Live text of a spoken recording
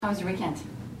How was your weekend?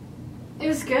 It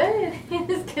was good. It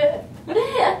was good.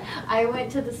 I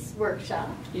went to this workshop.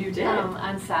 You did?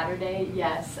 On Saturday,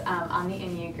 yes, on the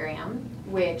Enneagram,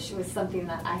 which was something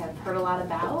that I have heard a lot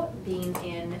about, being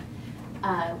in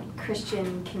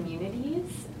Christian communities,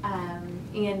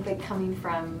 and coming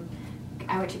from,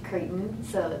 I went to Creighton,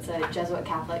 so it's a Jesuit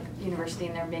Catholic university,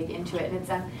 and they're big into it, and it's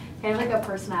kind of like a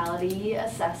personality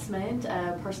assessment,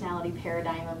 a personality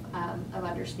paradigm of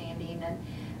understanding, and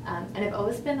I've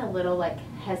always been a little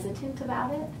hesitant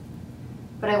about it,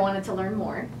 but I wanted to learn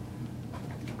more.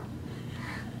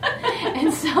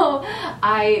 And so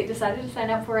I decided to sign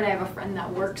up for it. I have a friend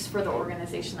that works for the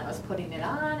organization that was putting it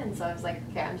on, and so I was like,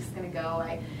 okay, I'm just going to go.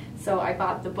 So I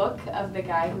bought the book of the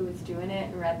guy who was doing it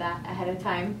and read that ahead of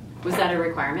time. Was that a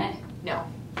requirement? No.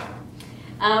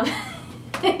 I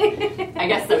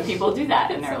guess some people do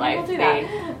that in their life.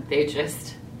 They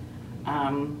just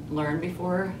learn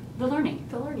before the learning.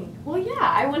 The learning. Well, yeah,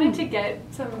 I wanted to get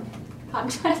some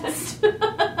context.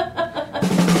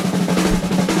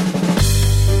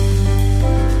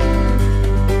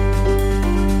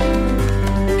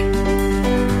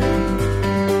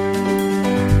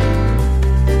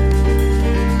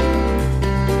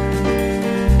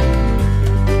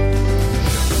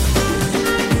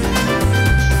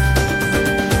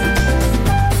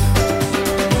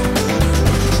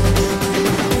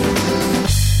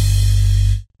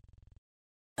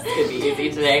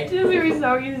 Today. It's gonna be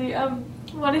so easy.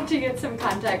 Wanted to get some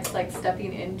context,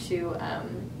 stepping into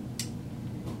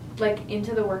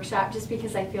into the workshop, just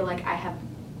because I feel like I have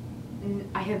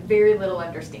very little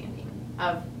understanding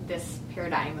of this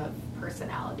paradigm of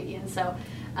personality, and so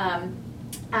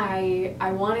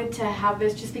I wanted to have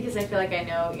this just because I feel like I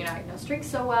know strengths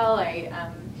so well.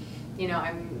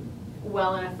 I'm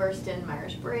well enough versed in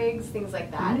Myers-Briggs, things like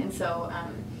that, mm-hmm. and so.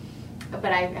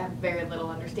 But I have very little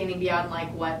understanding beyond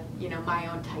what my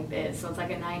own type is. So it's like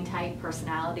a 9-type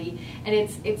personality, and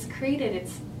it's created.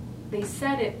 They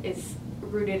said it is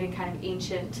rooted in kind of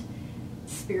ancient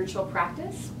spiritual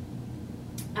practice,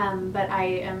 but I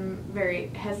am very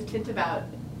hesitant about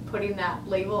putting that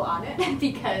label on it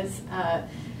because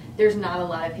there's not a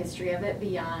lot of history of it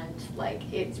beyond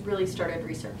it's really started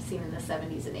resurfacing in the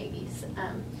 70s and 80s.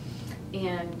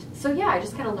 And so, yeah, I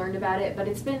just kind of learned about it, but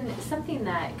it's been something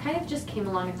that kind of just came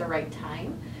along at the right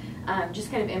time, just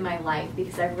kind of in my life,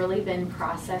 because I've really been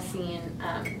processing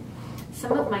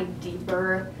some of my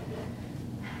deeper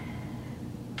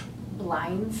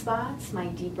blind spots, my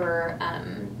deeper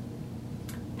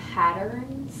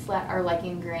patterns that are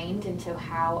ingrained into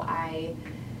how I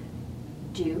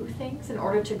do things in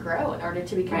order to grow, in order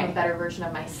to become a better version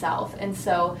of myself. And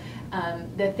so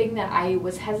the thing that I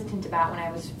was hesitant about when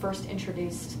I was first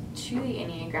introduced to the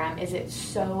Enneagram is it's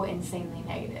so insanely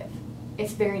negative.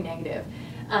 It's very negative.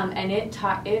 And it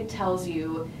tells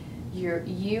you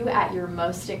you at your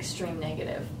most extreme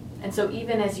negative. And so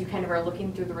even as you kind of are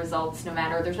looking through the results,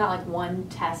 there's not one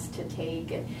test to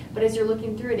take, but as you're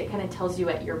looking through it, it kind of tells you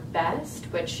at your best,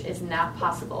 which is not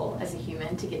possible as a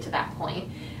human to get to that point,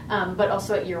 but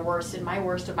also at your worst. And my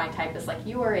worst of my type is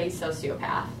you are a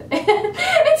sociopath.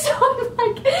 And so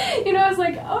I'm I was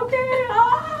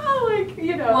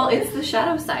okay, Well, it's the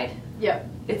shadow side. Yep.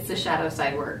 It's the shadow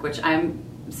side work, which I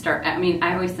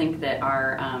always think that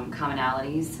our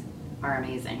commonalities are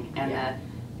amazing, and the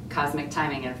cosmic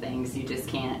timing of things, you just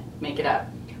can't make it up.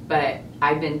 But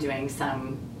I've been doing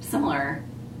some similar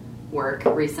work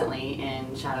recently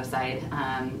in shadow side,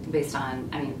 based on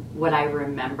what I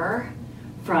remember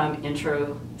from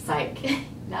intro psych.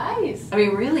 Nice.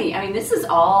 Really, this is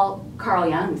all Carl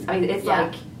Jung's. It's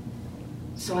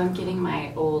so I'm getting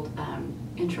my old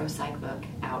intro psych book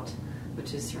out,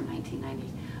 which is from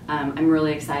 1990. I'm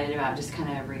really excited about just kind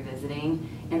of revisiting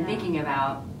and thinking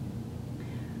about,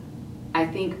 I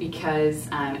think because,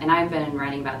 and I've been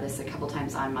writing about this a couple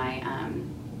times on my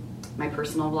my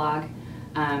personal blog,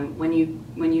 when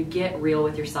you get real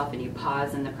with yourself and you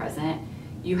pause in the present,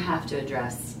 you have to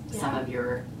address some of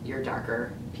your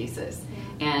darker pieces.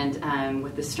 And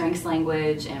with the strengths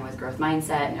language and with growth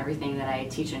mindset and everything that I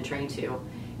teach and train to,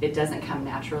 it doesn't come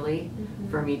naturally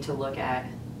for me to look at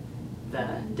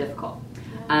the difficult.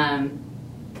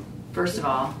 First of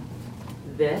all,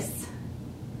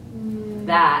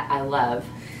 that I love.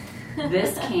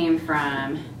 This came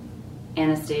from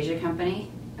Anastasia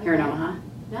Company here in Omaha.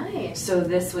 Nice. So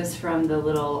this was from the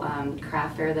little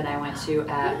craft fair that I went to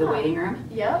at the waiting room.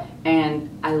 Yep. And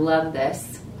I love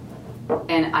this.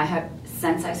 And I have,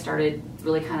 since I started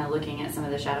really kind of looking at some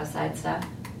of the shadow side stuff,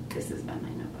 this has been my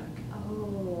notebook.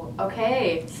 Oh,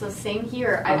 okay. So same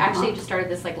here. I actually just started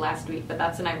this last week, but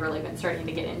that's when I've really been starting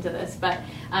to get into this. But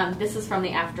this is from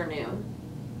the afternoon.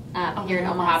 here in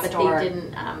Omaha, but store. they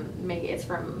didn't make it. It's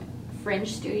from Fringe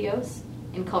Studios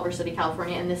in Culver City,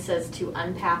 California, and this says to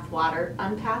unpathed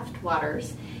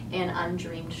waters and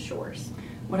undreamed shores.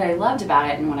 What I loved about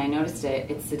it, and when I noticed it,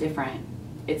 it's the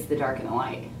dark and the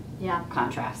light. Yeah.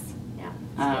 Contrast. Yeah.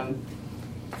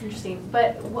 It's interesting.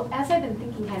 But as I've been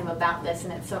thinking kind of about this,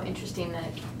 and it's so interesting that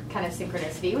kind of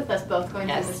synchronicity with us both going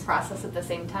through this process at the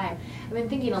same time, I've been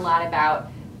thinking a lot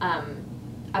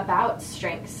about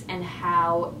strengths and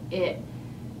how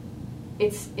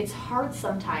it's hard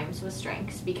sometimes with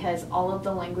strengths because all of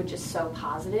the language is so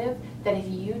positive that if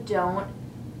you don't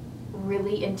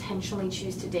really intentionally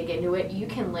choose to dig into it, you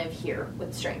can live here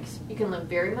with strengths. You can live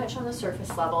very much on the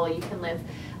surface level. You can live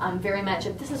very much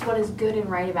if this is what is good and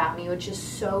right about me, which is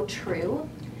so true.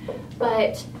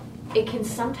 But it can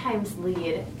sometimes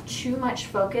lead too much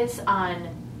focus on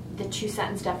the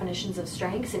 2-sentence definitions of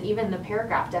strengths, and even the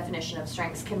paragraph definition of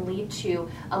strengths can lead to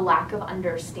a lack of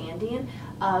understanding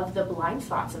of the blind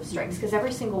spots of strengths, because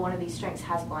every single one of these strengths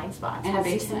has blind spots, and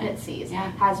has tendencies,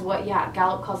 has what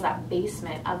Gallup calls that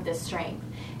basement of this strength.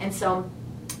 And so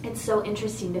it's so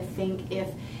interesting to think if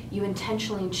you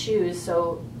intentionally choose.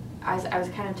 So as I was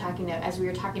kind of talking, as we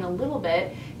were talking a little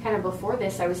bit kind of before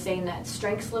this, I was saying that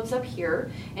strengths lives up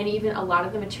here, and even a lot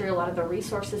of the material, a lot of the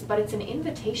resources, but it's an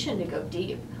invitation to go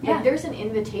deep. Like there's an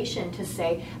invitation to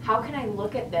say, how can I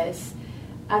look at this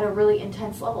at a really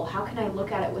intense level? How can I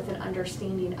look at it with an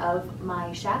understanding of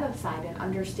my shadow side, an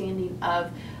understanding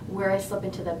of where I slip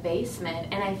into the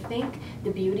basement? And I think the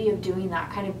beauty of doing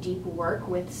that kind of deep work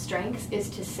with strengths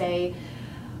is to say,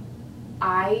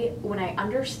 when I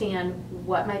understand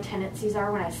what my tendencies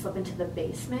are when I slip into the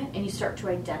basement and you start to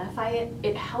identify it,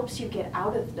 it helps you get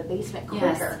out of the basement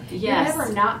quicker. You're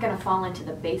never not going to fall into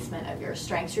the basement of your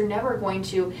strengths. You're never going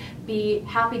to be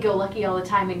happy-go-lucky all the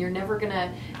time, and you're never going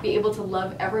to be able to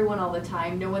love everyone all the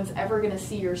time. No one's ever going to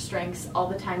see your strengths all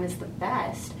the time as the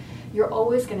best. You're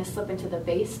always going to slip into the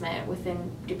basement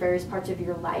within various parts of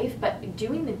your life, but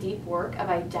doing the deep work of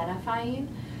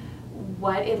identifying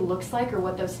what it looks like or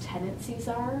what those tendencies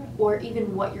are, or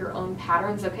even what your own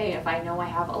patterns. Okay, if I know I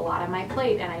have a lot on my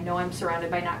plate and I know I'm surrounded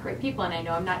by not great people and I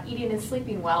know I'm not eating and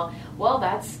sleeping well,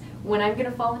 that's when I'm going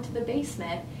to fall into the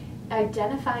basement.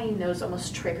 Identifying those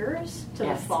almost triggers to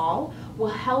the fall will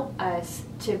help us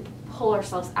to pull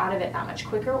ourselves out of it that much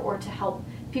quicker, or to help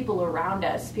people around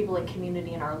us, people in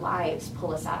community in our lives,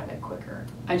 pull us out of it quicker.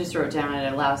 I just wrote down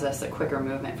it allows us a quicker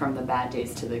movement from the bad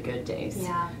days to the good days,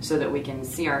 so that we can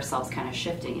see ourselves kind of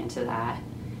shifting into that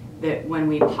when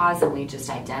we pause and we just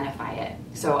identify it.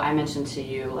 So I mentioned to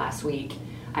you last week,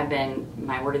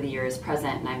 my word of the year is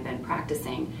present, and I've been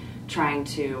practicing trying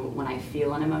to, when I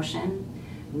feel an emotion,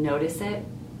 notice it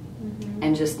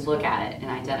and just look at it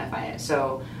and identify it.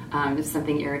 So if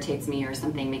something irritates me or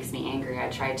something makes me angry, I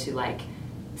try to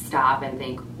stop and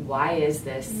think, why is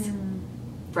this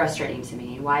frustrating to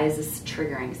me? Why is this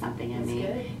triggering something in me?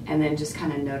 Good. And then just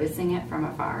kind of noticing it from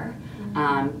afar.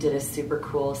 Did a super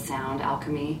cool sound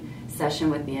alchemy session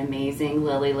with the amazing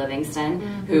Lily Livingston,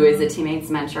 who is a Teammates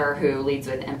mentor who leads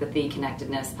with empathy,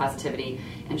 connectedness, positivity,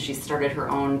 and she started her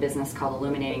own business called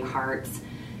Illuminating Hearts.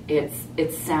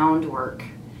 It's sound work.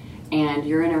 And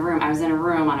you're in a room. I was in a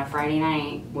room on a Friday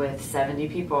night with 70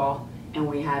 people, and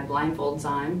we had blindfolds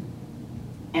on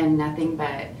and nothing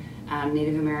but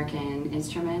Native American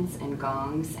instruments and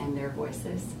gongs and their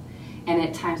voices. And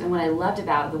at times, and what I loved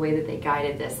about the way that they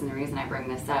guided this, and the reason I bring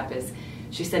this up is,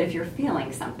 she said, if you're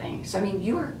feeling something, so I mean,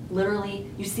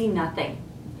 you see nothing.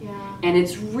 Yeah. And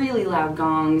it's really loud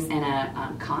gongs and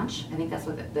a conch. I think that's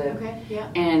what okay, yeah.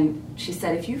 And she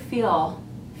said, if you feel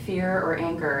fear or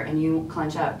anger and you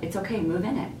clench up, it's okay, move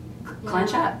in it.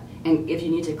 Clench up. And if you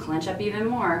need to clench up even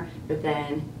more, but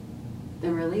then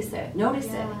release it.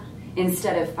 Notice it.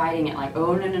 Instead of fighting it like,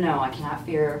 oh, no, I cannot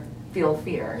feel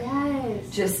fear. Yes.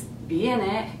 Just be in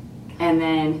it. And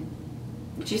then,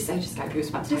 I just got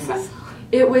goosebumps talking about it.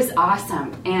 It was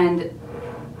awesome. And,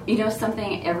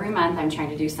 something, every month I'm trying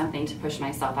to do something to push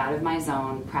myself out of my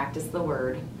zone, practice the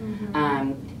word.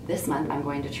 This month I'm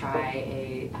going to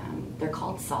try they're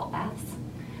called salt baths.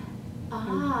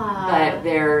 But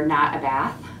they're not a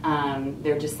bath.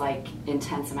 They're just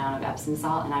intense amount of Epsom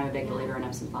salt, and I'm a big believer in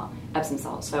Epsom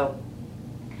salt. So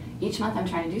each month I'm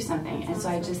trying to do something. And so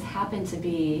I just happened to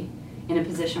be in a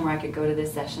position where I could go to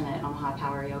this session at Omaha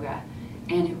Power Yoga.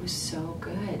 And it was so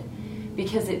good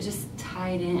because it just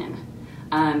tied in.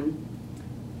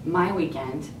 My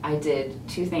weekend, I did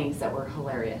 2 things that were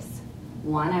hilarious.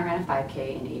 One, I ran a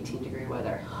 5K in 18-degree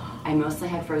weather. I mostly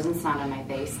had frozen snot on my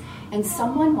face, and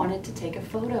someone wanted to take a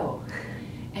photo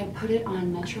and put it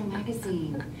on Metro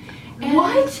Magazine. And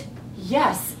what?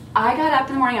 Yes. I got up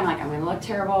in the morning, I'm like, I'm going to look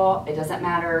terrible. It doesn't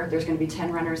matter. There's going to be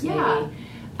 10 runners maybe.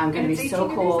 I'm going to be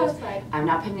so cold. I'm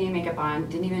not putting any makeup on.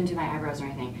 Didn't even do my eyebrows or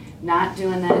anything. Not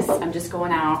doing this. I'm just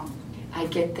going out. I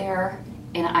get there,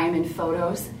 and I'm in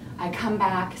photos. I come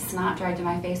back, snot dried to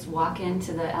my face, walk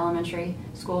into the elementary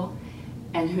school,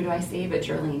 and who do I see but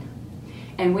Jerlene?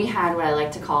 And we had what I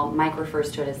like to call, Mike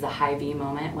refers to it as the high V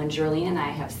moment, when Jerlene and I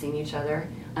have seen each other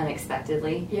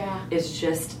unexpectedly. Yeah. It's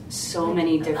just so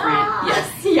many different,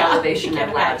 elevation you can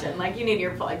of imagine. Like, you need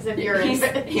earplugs if you're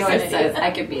he always says,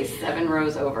 I could be 7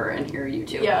 rows over and hear you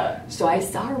two. Yeah. So I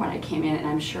saw her when I came in, and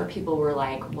I'm sure people were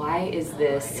like, why is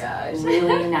this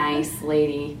really nice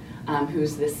lady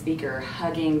who's the speaker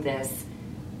hugging this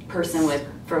person with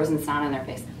frozen snot on their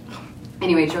face?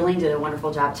 Anyway, Jolene did a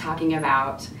wonderful job talking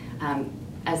about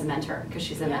as a mentor, because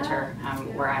she's a mentor,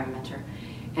 where I'm a mentor.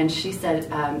 And she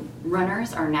said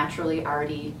runners are naturally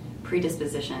already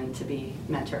predispositioned to be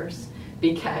mentors,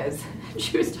 because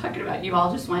she was talking about, you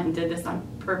all just went and did this on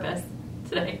purpose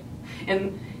today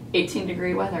in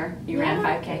 18-degree weather. You ran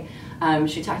 5K.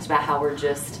 She talked about how we're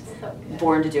just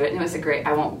born to do it. And it was a great,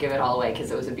 I won't give it all away because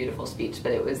it was a beautiful speech,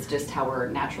 but it was just how we're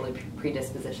naturally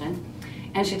predispositioned.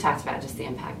 And she talked about just the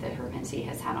impact that her mentee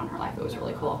has had on her life. It was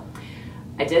really cool.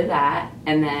 I did that,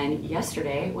 and then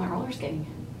yesterday went roller skating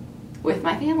with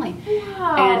my family.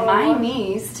 Wow. And my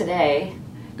knees today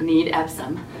need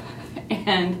Epsom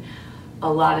and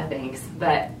a lot of things,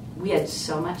 but we had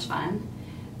so much fun.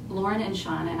 Lauren and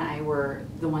Sean and I were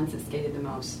the ones that skated the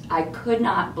most. I could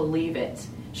not believe it.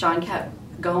 Sean kept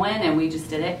going, and we just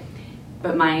did it.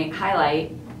 But my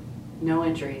highlight, no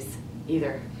injuries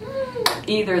either.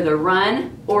 Either the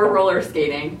run or roller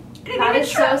skating. That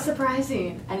is so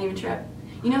surprising. I didn't even trip.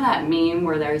 You know that meme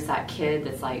where there's that kid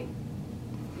that's like,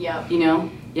 Yep. you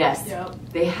know? Yes. Yep.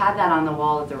 They had that on the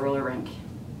wall at the roller rink.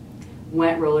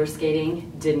 Went roller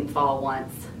skating, didn't fall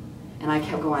once. And I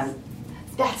kept going,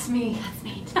 that's me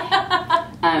today.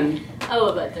 I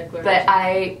love that declaration. But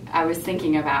I was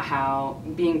thinking about how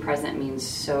being present means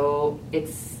so,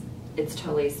 it's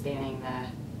totally spanning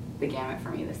the gamut for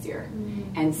me this year.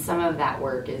 Mm-hmm. And some of that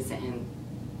work is in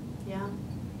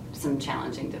some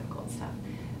challenging, difficult stuff.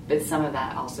 But some of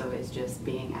that also is just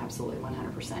being absolutely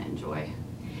 100% in joy.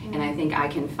 Mm-hmm. And I think I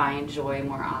can find joy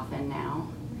more often now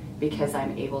because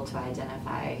I'm able to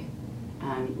identify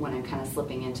when I'm kind of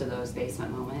slipping into those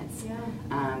basement moments. Yeah.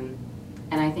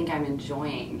 And I think I'm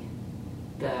enjoying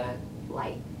the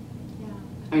light. Yeah.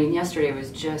 I mean, yesterday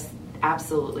was just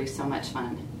absolutely so much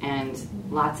fun and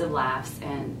lots of laughs.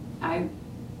 And I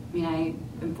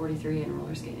am 43 and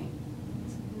roller skating.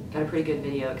 Got a pretty good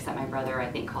video, except my brother,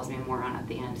 I think, calls me a moron at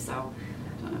the end, so I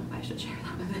don't know if I should share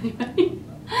that with anybody.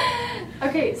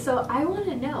 Okay, so I want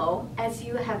to know, as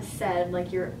you have said,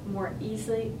 like you're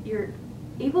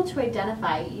able to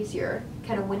identify easier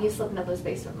kind of when you slip into those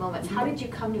basement moments. How did you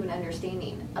come to an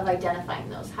understanding of identifying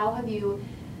those? How have you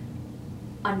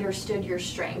understood your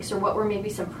strengths, or what were maybe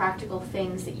some practical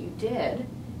things that you did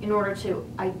in order to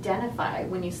identify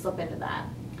when you slip into that?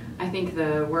 I think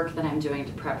the work that I'm doing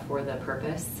to prep for the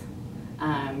Purpose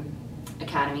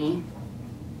Academy,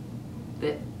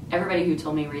 that everybody who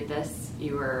told me read this,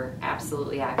 you were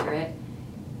absolutely accurate.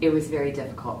 It was very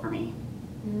difficult for me.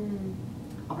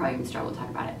 I'll probably even struggle to talk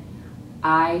about it.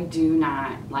 I do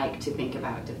not like to think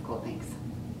about difficult things.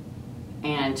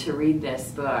 And to read this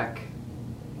book,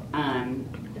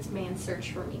 It's Man's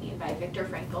Search for Meaning by Viktor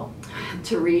Frankl.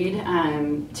 to read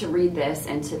this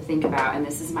and to think about, and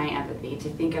this is my empathy, to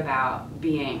think about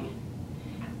being,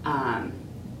 to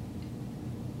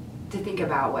think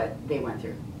about what they went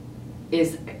through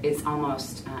is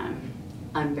almost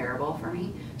unbearable for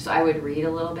me. So I would read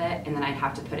a little bit and then I'd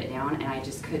have to put it down, and I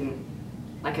just couldn't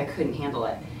handle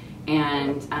it.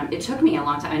 And it took me a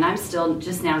long time, and I'm still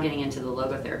just now getting into the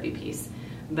logotherapy piece,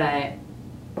 but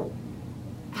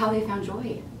how they found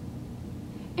joy.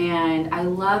 And I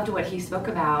loved what he spoke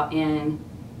about in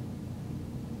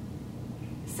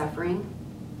suffering.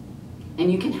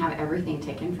 And you can have everything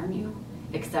taken from you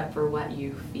except for what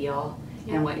you feel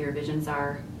and what your visions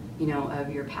are,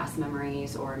 of your past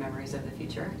memories or memories of the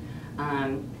future.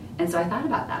 And so I thought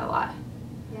about that a lot.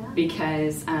 Yeah.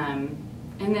 Because, and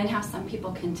then how some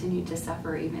people continued to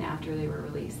suffer even after they were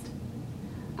released.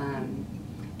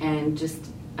 And just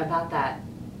about that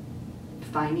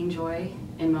finding joy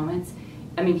in moments.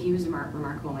 I mean, he was a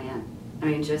remarkable man. I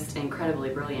mean, just incredibly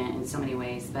brilliant in so many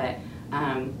ways. But,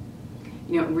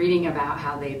 reading about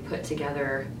how they put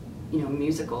together,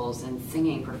 musicals and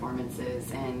singing performances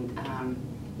and,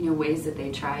 ways that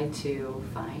they tried to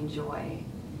find joy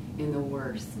in the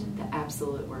worst, the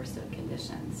absolute worst of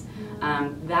conditions.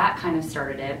 That kind of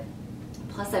started it.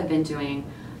 Plus, I've been doing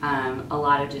a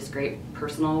lot of just great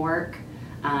personal work.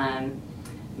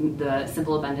 The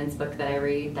Simple Abundance book that I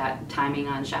read, that timing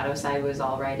on shadow side was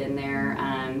all right in there.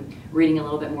 Reading a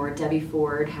little bit more, Debbie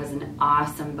Ford has an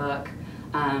awesome book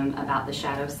about the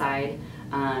shadow side.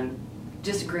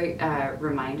 Just a great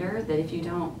reminder that if you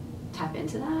don't tap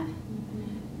into that,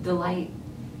 the light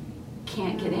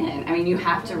can't get in. I mean, you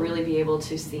have to really be able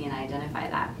to see and identify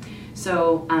that.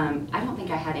 So I don't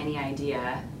think I had any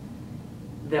idea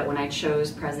that when I chose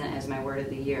present as my word of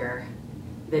the year,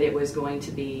 that it was going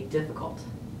to be difficult.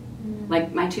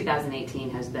 Like, my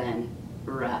 2018 has been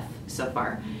rough so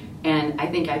far. And I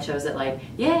think I chose it like,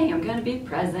 yay, I'm going to be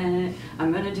present.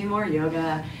 I'm going to do more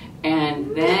yoga.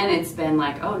 And then it's been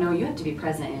like, oh, no, you have to be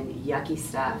present in yucky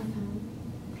stuff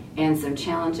and some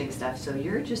challenging stuff. So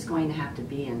you're just going to have to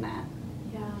be in that.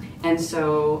 Yeah. And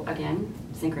so, again,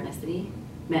 synchronicity,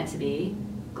 meant to be,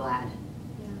 glad.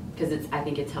 Because I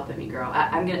think it's helping me grow.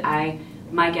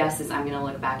 My guess is I'm going to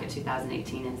look back at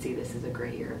 2018 and see this as a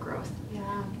great year of growth.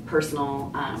 Yeah. Personal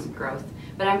growth.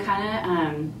 But I'm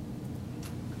kind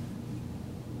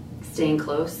of staying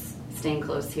close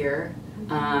here.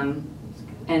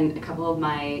 And a couple of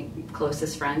my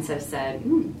closest friends have said,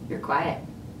 you're quiet.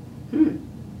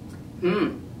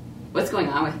 What's going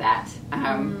on with that?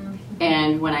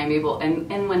 And when I'm able,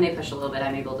 and when they push a little bit,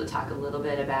 I'm able to talk a little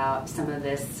bit about some of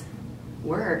this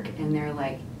work, and they're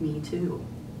like, me too.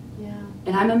 Yeah.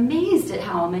 And I'm amazed at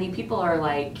how many people are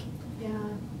like,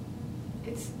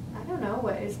 I don't know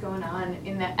what is going on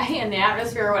in the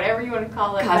atmosphere, or whatever you want to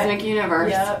call it. Cosmic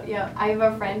universe. Yeah. I have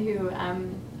a friend who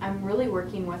I'm really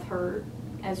working with her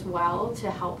as well to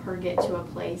help her get to a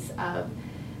place of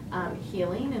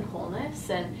healing and wholeness.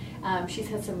 And she's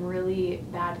had some really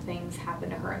bad things happen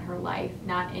to her in her life,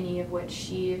 not any of which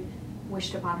she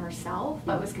wished upon herself,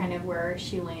 but was kind of where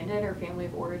she landed, her family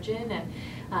of origin,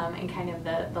 and kind of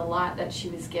the lot that she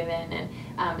was given,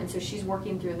 and so she's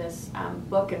working through this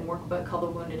book and workbook called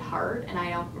The Wounded Heart, and I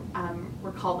don't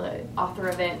recall the author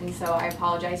of it, and so I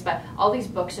apologize, but all these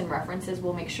books and references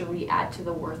we'll make sure we add to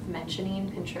the Worth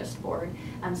Mentioning Pinterest board,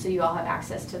 so you all have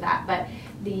access to that. But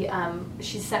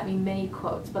she sent me many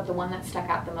quotes, but the one that stuck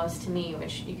out the most to me,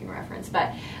 which you can reference,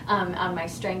 but on my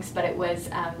strengths, but it was,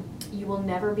 you will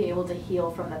never be able to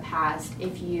heal from the past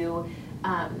if you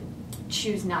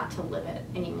choose not to live it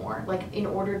anymore. Like, in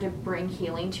order to bring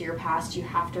healing to your past, you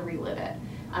have to relive it.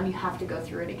 You have to go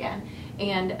through it again.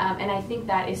 And I think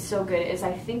that is so good. As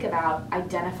I think about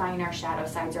identifying our shadow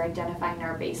sides or identifying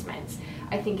our basements,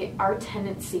 I think our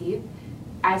tendency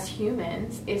as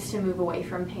humans is to move away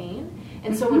from pain.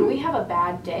 And so when we have a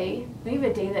bad day, we have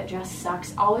a day that just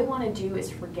sucks, all we want to do is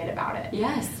forget about it.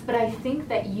 Yes. But I think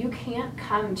that you can't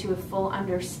come to a full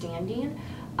understanding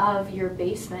of your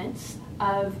basements,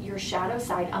 of your shadow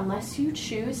side, unless you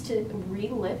choose to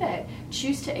relive it,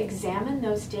 choose to examine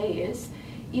those days,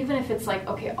 even if it's like,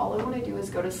 okay, all I want to do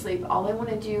is go to sleep, all I want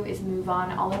to do is move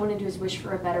on, all I want to do is wish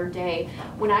for a better day.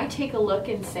 When I take a look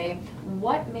and say,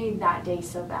 what made that day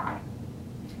so bad?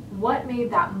 What made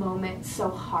that moment so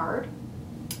hard?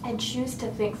 And choose to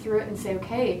think through it and say,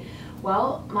 okay,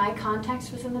 well, my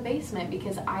context was in the basement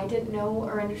because I didn't know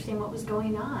or understand what was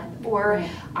going on. Or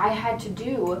I had to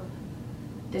do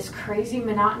this crazy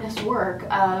monotonous work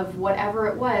of whatever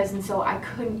it was, and so I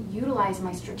couldn't utilize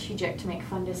my strategic to make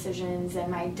fun decisions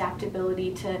and my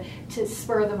adaptability to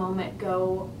spur the moment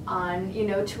go on,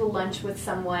 to a lunch with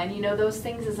someone, those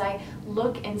things. As I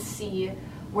look and see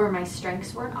where my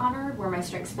strengths weren't honored, where my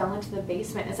strengths fell into the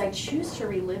basement, as I choose to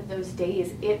relive those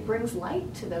days, it brings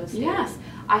light to those days.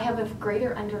 I have a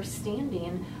greater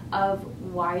understanding of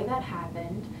why that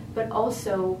happened, but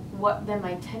also what then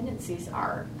my tendencies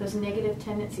are, those negative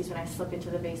tendencies when I slip into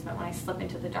the basement, when I slip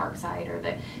into the dark side or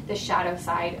the shadow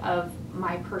side of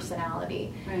my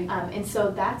personality. Right. And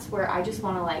so that's where I just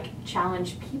want to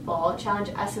challenge people, challenge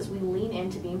us as we lean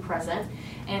into being present.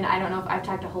 And I don't know if I've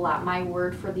talked a whole lot. My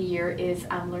word for the year is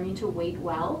learning to wait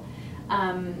well.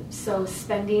 So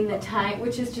spending the time,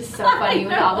 which is just so funny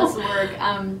with all this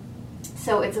work.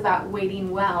 So it's about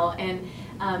waiting well, and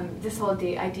this whole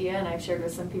idea, and I've shared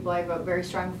with some people, I have a very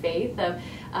strong faith of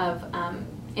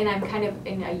and I'm kind of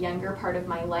in a younger part of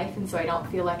my life, and so I don't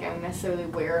feel like I'm necessarily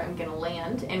where I'm going to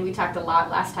land. And we talked a lot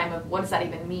last time of what does that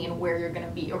even mean, where you're going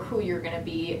to be or who you're going to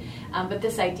be. But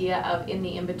this idea of in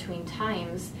the in-between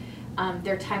times,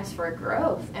 there are times for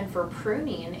growth and for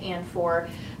pruning and for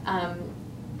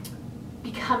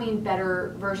becoming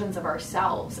better versions of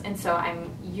ourselves. And so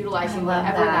I'm utilizing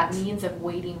whatever that means of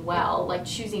waiting well, like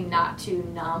choosing not to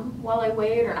numb while I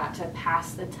wait or not to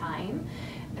pass the time,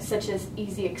 such as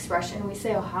easy expression. We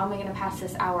say, oh, how am I going to pass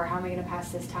this hour? How am I going to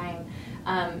pass this time?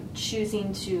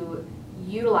 Choosing to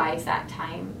utilize that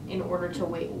time in order to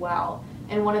wait well.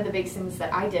 And one of the big things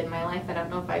that I did in my life, I don't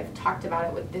know if I've talked about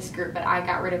it with this group, but I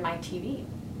got rid of my TV.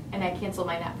 And I canceled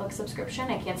my Netflix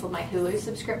subscription. I canceled my Hulu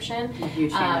subscription. I'm a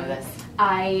huge fan of this.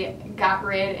 I got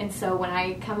rid, and so when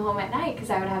I come home at night, because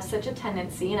I would have such a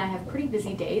tendency, and I have pretty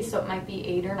busy days, so it might be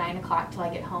 8 or 9 o'clock till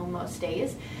I get home most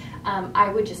days,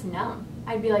 I would just numb.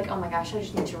 I'd be like, oh my gosh, I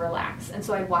just need to relax. And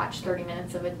so I'd watch 30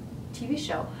 minutes of a TV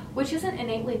show, which isn't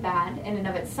innately bad in and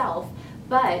of itself,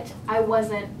 but I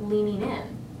wasn't leaning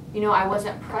in. You know, I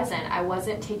wasn't present. I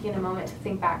wasn't taking a moment to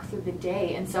think back through the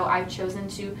day, and so I've chosen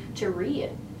to read.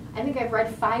 I think I've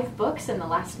read 5 books in the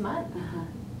last month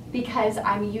because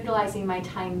I'm utilizing my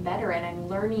time better, and I'm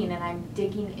learning and I'm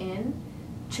digging in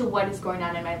to what is going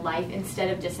on in my life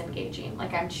instead of disengaging.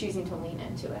 Like, I'm choosing to lean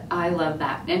into it. I love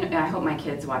that. And I hope my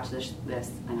kids watch this.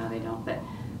 I know they don't, but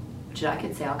I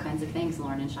could say all kinds of things,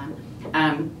 Lauren and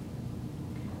Sean.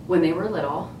 When they were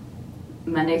little,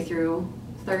 Monday through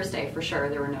Thursday, for sure,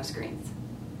 there were no screens.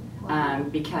 Wow.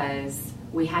 Because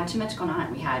we had too much going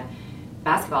on. We had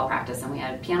basketball practice and we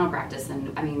had piano practice,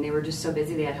 and I mean, they were just so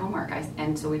busy, they had homework,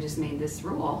 and so we just made this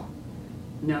rule: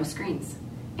 no screens.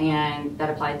 And that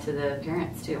applied to the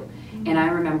parents too. Mm-hmm. And I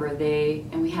remember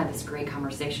and we had this great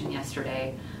conversation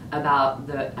yesterday about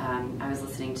I was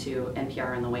listening to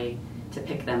NPR on the way to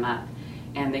pick them up,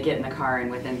 and they get in the car,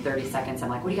 and within 30 seconds I'm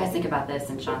like, what do you guys think about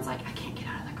this? And Sean's like, I can't get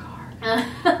out of the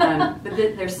car. But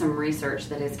there's some research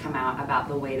that has come out about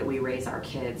the way that we raise our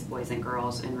kids, boys and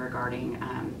girls, in regarding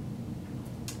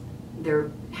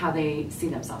how they see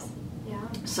themselves. Yeah.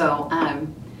 So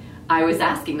I was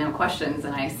asking them questions,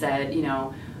 and I said, you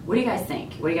know, what do you guys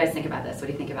think? What do you guys think about this? What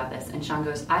do you think about this? And Sean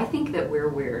goes, I think that we're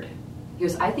weird. He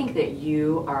goes, I think that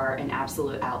you are an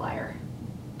absolute outlier.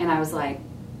 And I was like,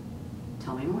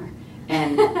 tell me more.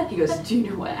 And he goes, do you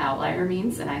know what outlier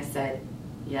means? And I said,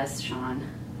 yes, Sean.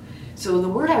 So the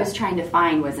word I was trying to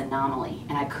find was anomaly,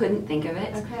 and I couldn't think of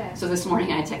it. Okay. So this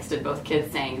morning I texted both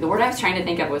kids saying, the word I was trying to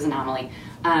think of was anomaly.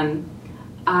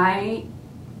 I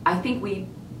think we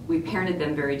parented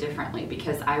them very differently,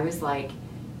 because I was like,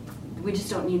 we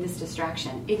just don't need this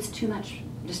distraction. It's too much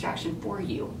distraction for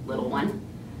you, little one.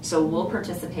 So we'll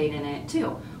participate in it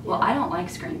too. Well, I don't like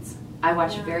screens. I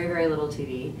watch very, very little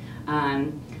TV.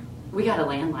 We got a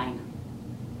landline.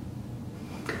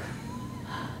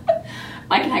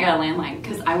 Mike and I got a landline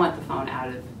because I want the phone out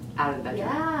of the bedroom.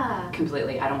 Yeah.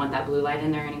 Completely. I don't want that blue light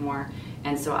in there anymore.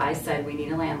 And so I said we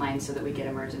need a landline so that we get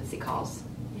emergency calls.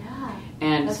 Yeah.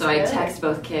 And That's so good. I text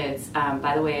both kids,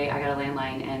 by the way, I got a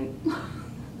landline, and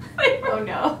oh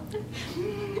no.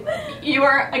 You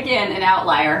are, again, an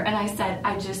outlier. And I said,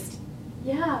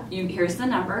 here's the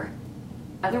number.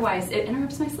 Otherwise, it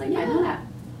interrupts my sleep. I know that.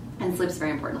 And sleep's very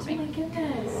important to me. Oh my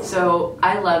goodness. So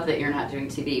I love that you're not doing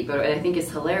TV, but what I think is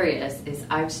hilarious is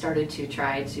I've started to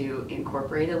try to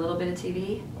incorporate a little bit of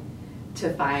TV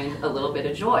to find a little bit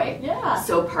of joy. Yeah.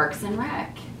 So Parks and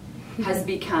Rec has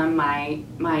become my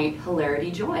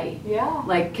hilarity joy. Yeah.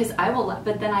 Like, because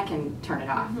but then I can turn it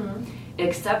off. Mm-hmm.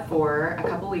 Except for a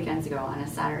couple weekends ago on a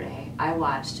Saturday, I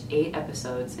watched 8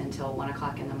 episodes until 1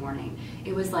 o'clock in the morning.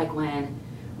 It was like when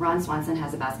Ron Swanson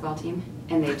has a basketball team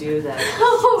and they do the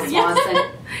Swanson.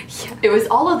 Yeah. It was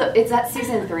it's that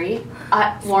season 3.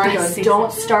 Lauren goes,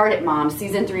 don't start it, Mom.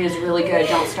 Season 3 is really good.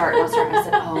 Don't start. I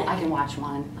said, I can watch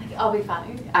 1. Like, I'll be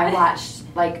fine. I watched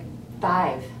like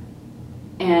 5.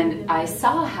 And I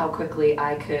saw how quickly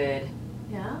I could.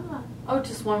 Yeah. Oh,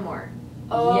 just one more.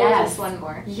 Oh, yes. Just one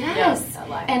more. Yes.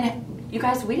 Yep, and you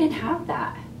guys, we didn't have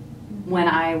that when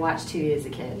I watched TV as a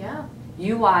kid. Yeah.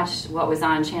 You watched what was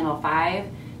on Channel 5,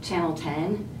 Channel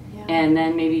 10, and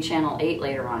then maybe Channel 8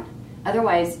 later on.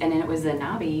 Otherwise, and then it was a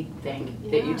knobby thing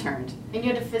that you turned. And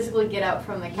you had to physically get up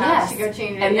from the couch to go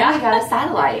change it. And then we got a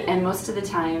satellite. And most of the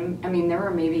time, I mean, there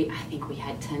were I think we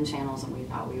had 10 channels and we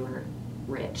thought we were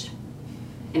rich.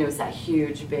 And it was that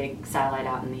huge, big satellite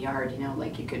out in the yard,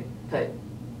 like you could put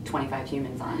 25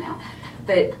 humans on now.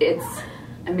 But it's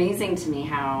amazing to me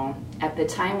how, at the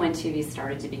time when TV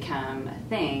started to become a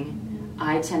thing,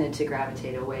 I tended to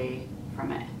gravitate away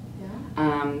from it.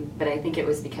 Yeah. But I think it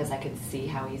was because I could see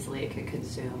how easily it could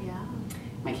consume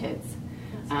my kids.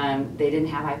 They didn't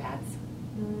have iPads.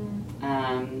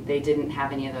 They didn't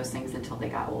have any of those things until they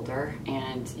got older.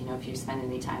 And, if you spend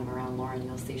any time around Lauren,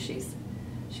 you'll see she's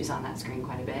on that screen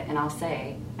quite a bit. And I'll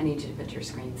say, I need you to put your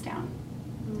screens down.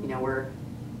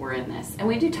 We're in this. And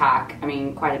we do talk,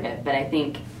 quite a bit. But I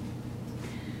think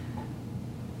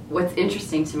what's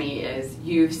interesting to me is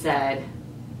you've said,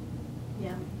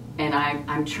 and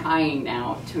I'm trying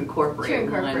now to incorporate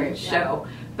one show.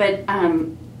 But,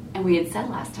 and we had said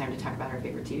last time to talk about our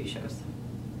favorite TV shows.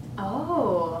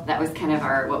 Oh. That was kind of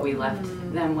what we left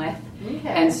them with. Okay.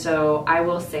 And so I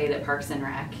will say that Parks and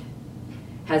Rec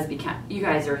has become, you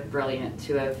guys are brilliant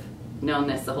to have known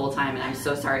this the whole time, and I'm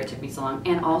so sorry it took me so long.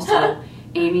 And also,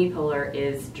 Amy Poehler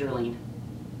is Jerlene.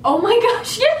 Oh my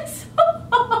gosh, yes!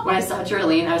 When I saw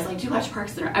Jerlene, I was like, do you watch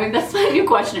Parks and Rec? I mean, that's my new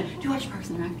question. Do you watch Parks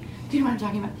and Rec? Do you know what I'm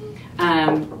talking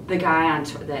about? The guy on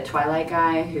the Twilight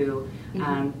guy who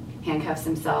handcuffs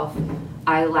himself.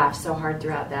 I laughed so hard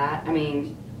throughout that. I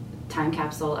mean, time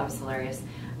capsule, that was hilarious.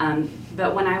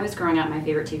 But when I was growing up, my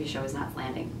favorite TV show was Knots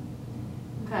Landing.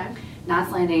 Okay.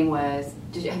 Knots Landing was,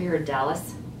 have you heard of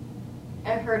Dallas?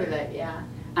 I've heard of it, yeah.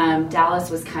 Dallas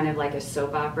was kind of like a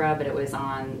soap opera, but it was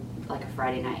on like a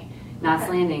Friday night. Knots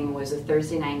Landing was a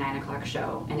Thursday night, 9 o'clock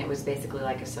show, and it was basically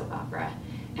like a soap opera.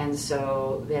 And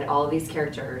so they had all of these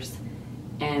characters,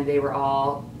 and they were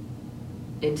all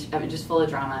just full of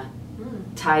drama,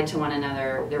 tied to one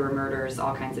another. There were murders,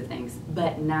 all kinds of things,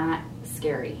 but not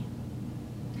scary.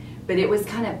 But it was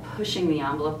kind of pushing the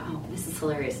envelope. Oh, this is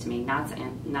hilarious to me. Knots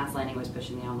Landing was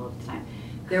pushing the envelope at the time.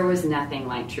 There was nothing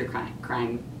like true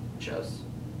crime shows.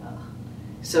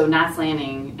 So Knots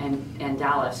Landing and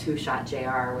Dallas, who shot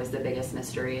JR, was the biggest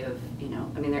mystery of,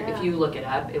 I mean, if you look it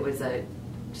up, it was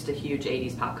just a huge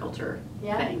 80s pop culture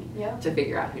thing to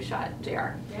figure out who shot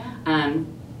JR. Yeah.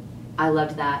 I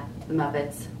loved that. The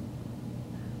Muppets.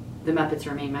 The Muppets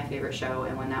remain my favorite show,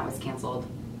 and when that was canceled,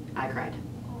 I cried.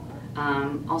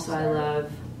 Also, I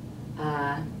love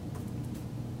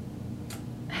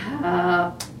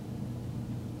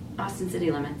Austin City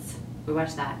Limits. We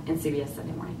watched that in CBS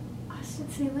Sunday morning. Austin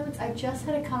City Limits. I just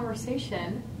had a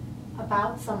conversation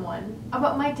about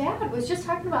my dad was just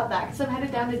talking about that because I'm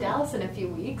headed down to Dallas in a few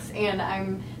weeks, and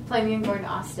I'm planning on going to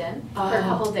Austin for a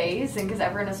couple days, and because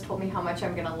everyone has told me how much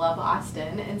I'm going to love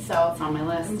Austin, and so it's on my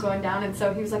list. I'm going down, and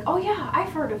so he was like, "Oh yeah,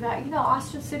 I've heard of that.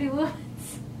 Austin City Limits."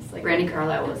 Like, Brandy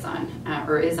Carlisle was on,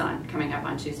 or is on, coming up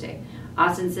on Tuesday.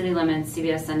 Austin City Limits,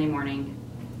 CBS Sunday morning,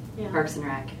 Parks and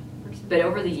Rec. But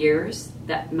over the years,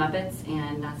 that Muppets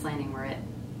and Knots Landing were it.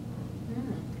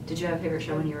 Did you have a favorite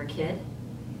show when you were a kid?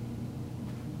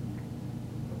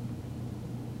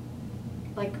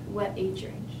 Like what age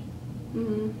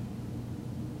range?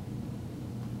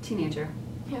 Teenager.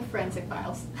 Yeah, Forensic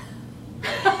Files.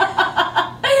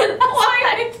 Why?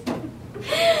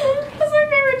 That's my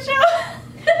favorite show.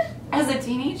 As a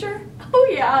teenager? Oh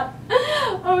yeah.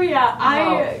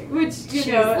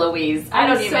 Jeez Louise. I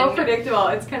don't even. So predictable.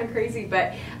 It's kind of crazy,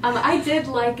 but I did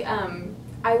like.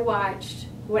 I watched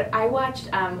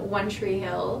One Tree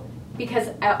Hill because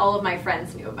all of my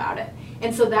friends knew about it,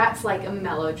 and so that's like a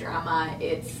melodrama.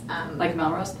 It's like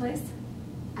Melrose Place.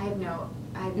 I have no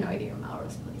idea what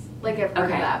Melrose Place. Like I've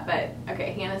heard of that, but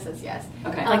okay. Hannah says yes.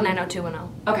 Okay. Like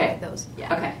 90210. Okay. Like those.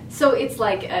 Yeah. Okay. So it's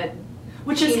like a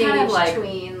which is kind of like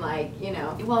tween, like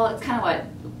Well, it's kind of what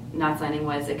Knots Landing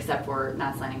was, except for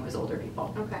Knots Landing was older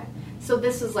people. Okay. So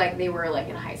this was like they were like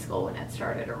in high school when it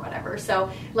started or whatever. So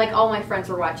like all my friends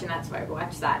were watching that, so I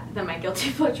watched that. Then my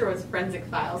guilty pleasure was Forensic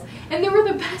Files, and they were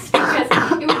the best because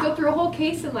it would go through a whole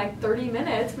case in like 30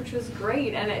 minutes, which was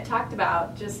great, and it talked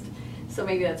about just. So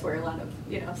maybe that's where a lot of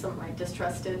some of my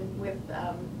distrust with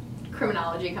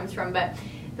criminology comes from, but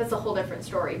that's a whole different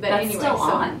story. But that's anyway, still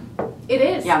on. It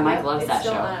is. Yeah, Mike loves that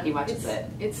show. On. He watches it.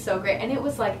 It's so great, and it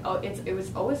was like it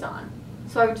was always on.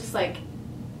 So I would just like.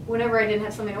 Whenever I didn't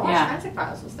have something to watch, Forensic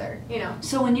Files was there,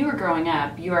 So when you were growing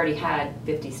up, you already had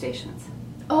 50 stations.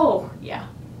 Oh, yeah.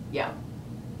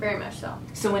 Very much so.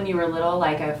 So when you were little,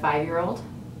 like a 5-year-old,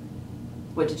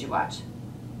 what did you watch?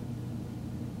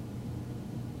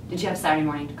 Did you have Saturday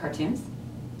morning cartoons?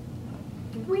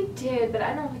 We did, but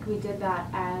I don't think we did that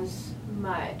as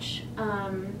much.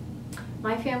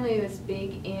 My family was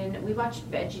big we watched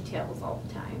VeggieTales all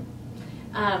the time.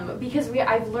 Because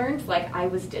I've learned, like, I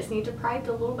was Disney deprived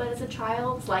a little bit as a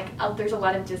child. Like, there's a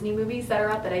lot of Disney movies that are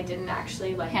out that I didn't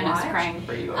actually, like, Hannah's watch. crying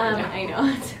for you over there. I know.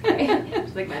 It's okay.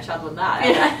 She's like, my child will not.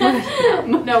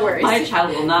 No worries. My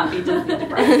child will not be Disney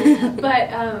deprived.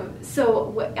 But,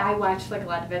 so I watched, like, a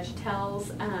lot of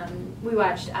VeggieTales. We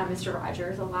watched Mr.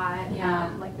 Rogers a lot.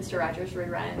 Like, Mr. Rogers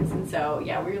reruns. And so,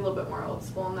 yeah, we were a little bit more old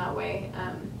school in that way.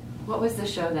 What was the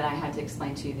show that I had to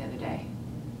explain to you the other day?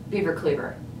 Beaver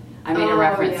Cleaver. I made a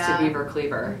reference to Beaver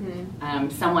Cleaver. Mm-hmm.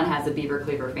 Someone has a Beaver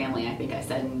Cleaver family, I think I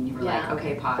said, and you were like,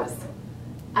 okay, pause.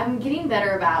 I'm getting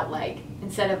better about, like,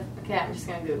 instead of, okay, I'm just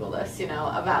going to Google this,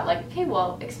 about, like, okay,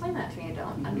 well, explain that to me. I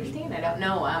don't understand. I don't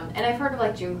know. And I've heard of,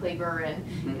 like, June Cleaver and,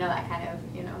 that kind of,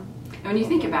 And when you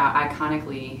think about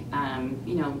iconically,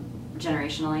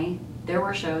 generationally, there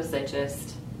were shows that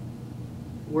just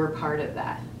were part of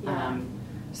that. Yeah.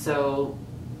 So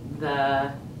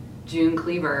the June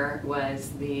Cleaver was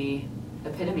the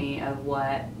epitome of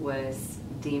what was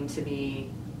deemed to be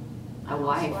a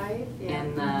wife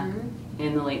in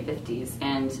the late 50s.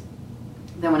 And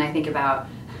then when I think about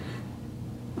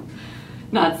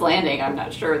Knots Landing, I'm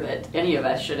not sure that any of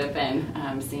us should have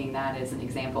been seeing that as an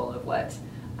example of what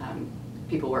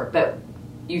people were. But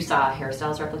you saw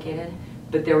hairstyles replicated,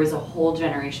 but there was a whole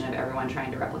generation of everyone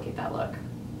trying to replicate that look.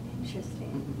 Interesting.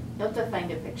 Mm-hmm. You'll have to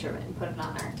find a picture of it and put it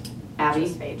on our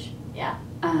Abby page. Yeah.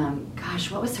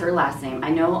 Gosh, what was her last name? I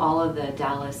know all of the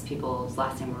Dallas people's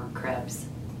last name were Krebs.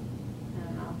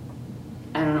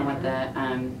 I don't know what the.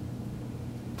 I'll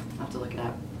have to look it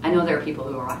up. I know there are people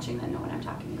who are watching that know what I'm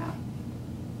talking about.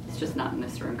 It's just not in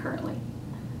this room currently.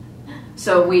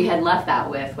 So we had left that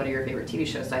with, what are your favorite TV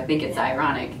shows? So I think it's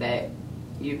ironic that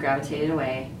you gravitated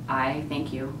away. I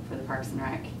thank you for the Parks and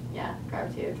Rec. Yeah,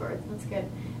 gravitated towards. That's good.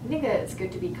 I think that it's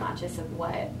good to be conscious of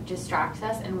what distracts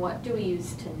us and what do we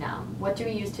use to numb. What do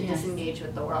we use to disengage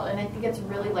with the world? And I think it's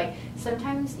really like,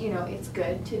 sometimes, it's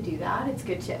good to do that. It's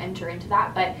good to enter into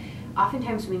that. But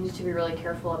oftentimes we need to be really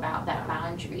careful about that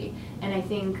boundary. And I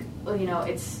think,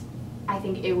 I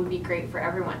think it would be great for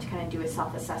everyone to kind of do a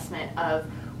self-assessment of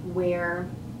where,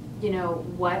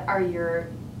 what are your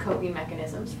coping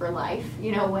mechanisms for life?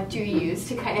 What do you use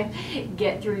to kind of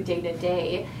get through day to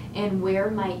day? And where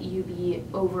might you be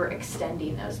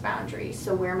overextending those boundaries?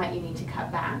 So where might you need to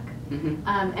cut back? Mm-hmm.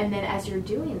 And then as you're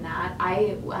doing that,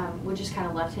 I would just kind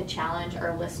of love to challenge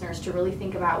our listeners to really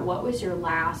think about what was your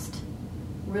last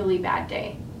really bad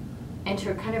day, and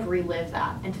to kind of relive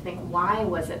that and to think, why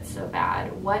was it so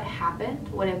bad? What happened?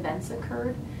 What events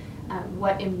occurred?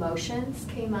 What emotions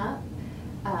came up?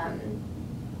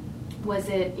 Was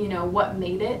it, what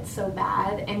made it so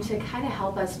bad? And to kind of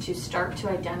help us to start to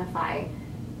identify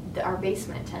our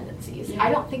basement tendencies. Yeah.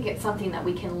 I don't think it's something that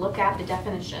we can look at the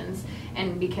definitions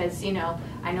and because,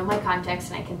 I know my context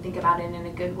and I can think about it in a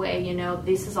good way,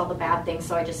 this is all the bad things,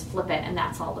 so I just flip it and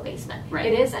that's all the basement. Right.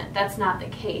 It isn't. That's not the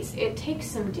case. It takes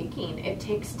some digging. It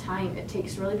takes time. It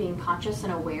takes really being conscious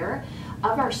and aware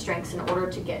of our strengths in order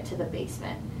to get to the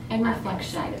basement. And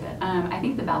reflection. Side of it. I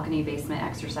think the balcony basement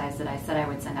exercise that I said I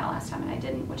would send out last time and I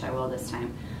didn't, which I will this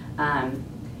time,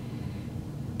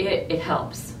 it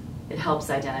helps. It helps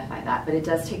identify that, but it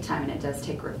does take time and it does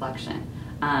take reflection.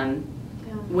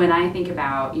 When I think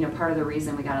about, part of the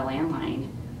reason we got a landline,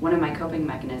 one of my coping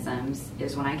mechanisms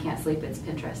is when I can't sleep, it's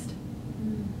Pinterest.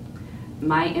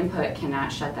 My input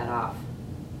cannot shut that off.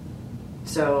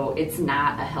 So it's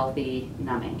not a healthy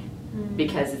numbing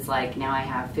because it's like now I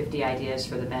have 50 ideas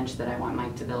for the bench that I want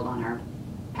Mike to build on our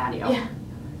patio.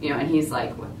 Yeah. And he's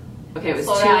like, okay, it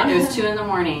was 2 in the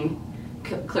morning.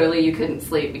 Clearly you couldn't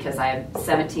sleep because I have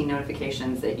 17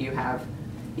 notifications that you have,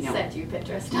 sent you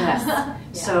Pinterest. Yes. Yeah.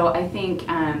 So I think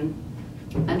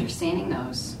understanding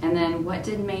those, and then what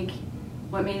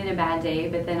made it a bad day,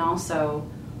 but then also,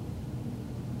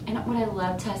 and what I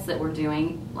love, Tess, that we're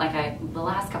doing, the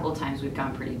last couple of times we've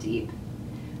gone pretty deep,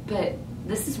 but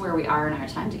this is where we are in our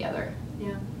time together.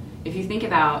 Yeah. If you think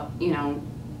about,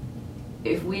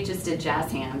 if we just did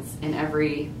jazz hands in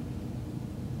every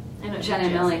Jen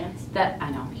and Millie, that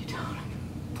I know you don't.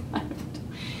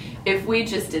 If we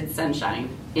just did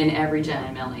sunshine in every Jen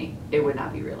and Millie, it would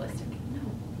not be realistic. No.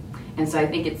 And so I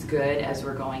think it's good as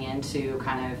we're going into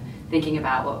kind of thinking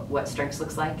about what strengths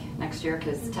looks like next year,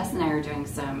 because Tess and I are doing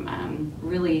some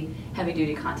really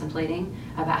heavy-duty contemplating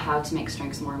about how to make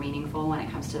strengths more meaningful when it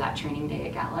comes to that training day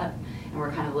at Gallup. And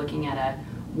we're kind of looking at a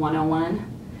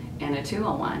 101 and a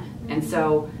 201. Mm-hmm. And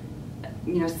so,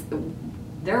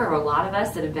 there are a lot of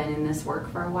us that have been in this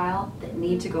work for a while that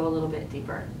need to go a little bit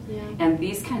deeper. Yeah. And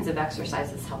these kinds of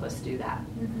exercises help us do that.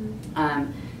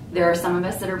 Mm-hmm. There are some of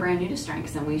us that are brand new to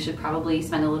strengths, and we should probably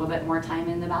spend a little bit more time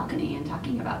in the balcony and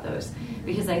talking about those,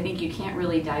 because I think you can't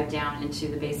really dive down into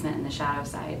the basement and the shadow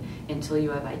side until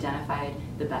you have identified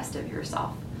the best of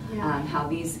yourself. Yeah. How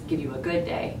these give you a good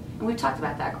day. And we've talked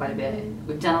about that quite a bit.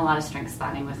 We've done a lot of strength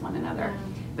spotting with one another.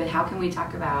 Yeah. But how can we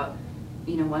talk about,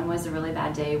 when was a really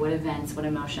bad day, what events, what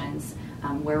emotions,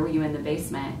 where were you in the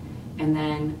basement, and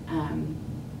then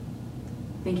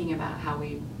thinking about how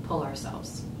we pull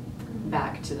ourselves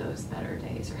back to those better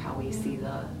days, or how we see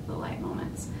the light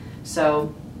moments.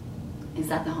 So is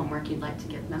that the homework you'd like to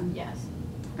give them? Yes.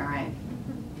 All right.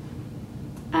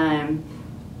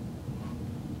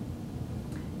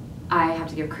 I have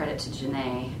to give credit to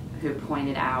Janae, who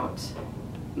pointed out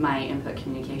my input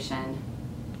communication,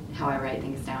 how I write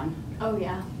things down. Oh,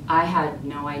 yeah. I had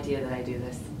no idea that I do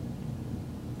this.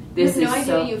 You have no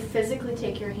idea you physically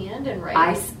take your hand and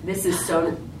write? This is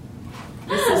so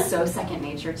second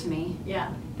nature to me.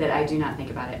 Yeah. That I do not think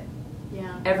about it.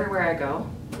 Yeah. Everywhere I go,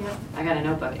 Yep. I got a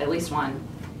notebook, at least one.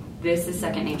 This is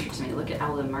second nature to me. Look at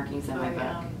all the markings in my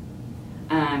book.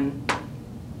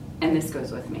 And this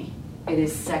goes with me. It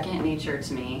is second nature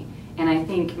to me. And I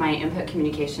think my input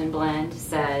communication blend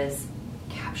says,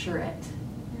 capture it.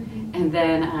 Mm-hmm. And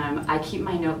then I keep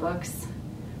my notebooks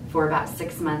for about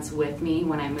 6 months with me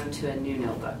when I move to a new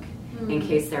notebook. Mm-hmm. In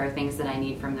case there are things that I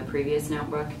need from the previous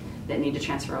notebook that need to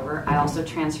transfer over. I also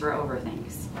transfer over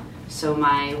things. So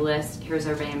my list, here's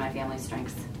everybody in my family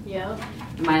strengths. Yeah.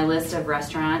 My list of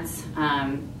restaurants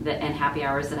and happy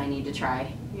hours that I need to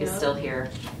try is still here.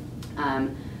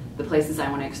 The places I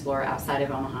want to explore outside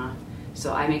of Omaha.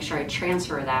 So I make sure I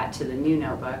transfer that to the new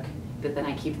notebook, but then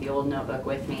I keep the old notebook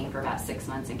with me for about 6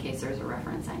 months in case there's a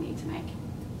reference I need to make.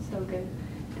 So good.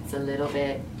 It's a little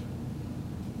bit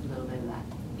of that.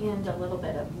 And a little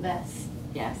bit of this.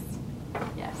 Yes.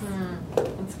 Yes.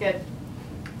 That's good.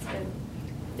 That's good.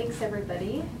 Thanks,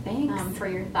 everybody. Thanks. For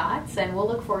your thoughts, and we'll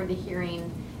look forward to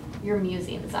hearing your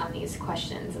musings on these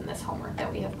questions and this homework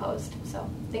that we have posed. So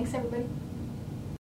thanks, everybody.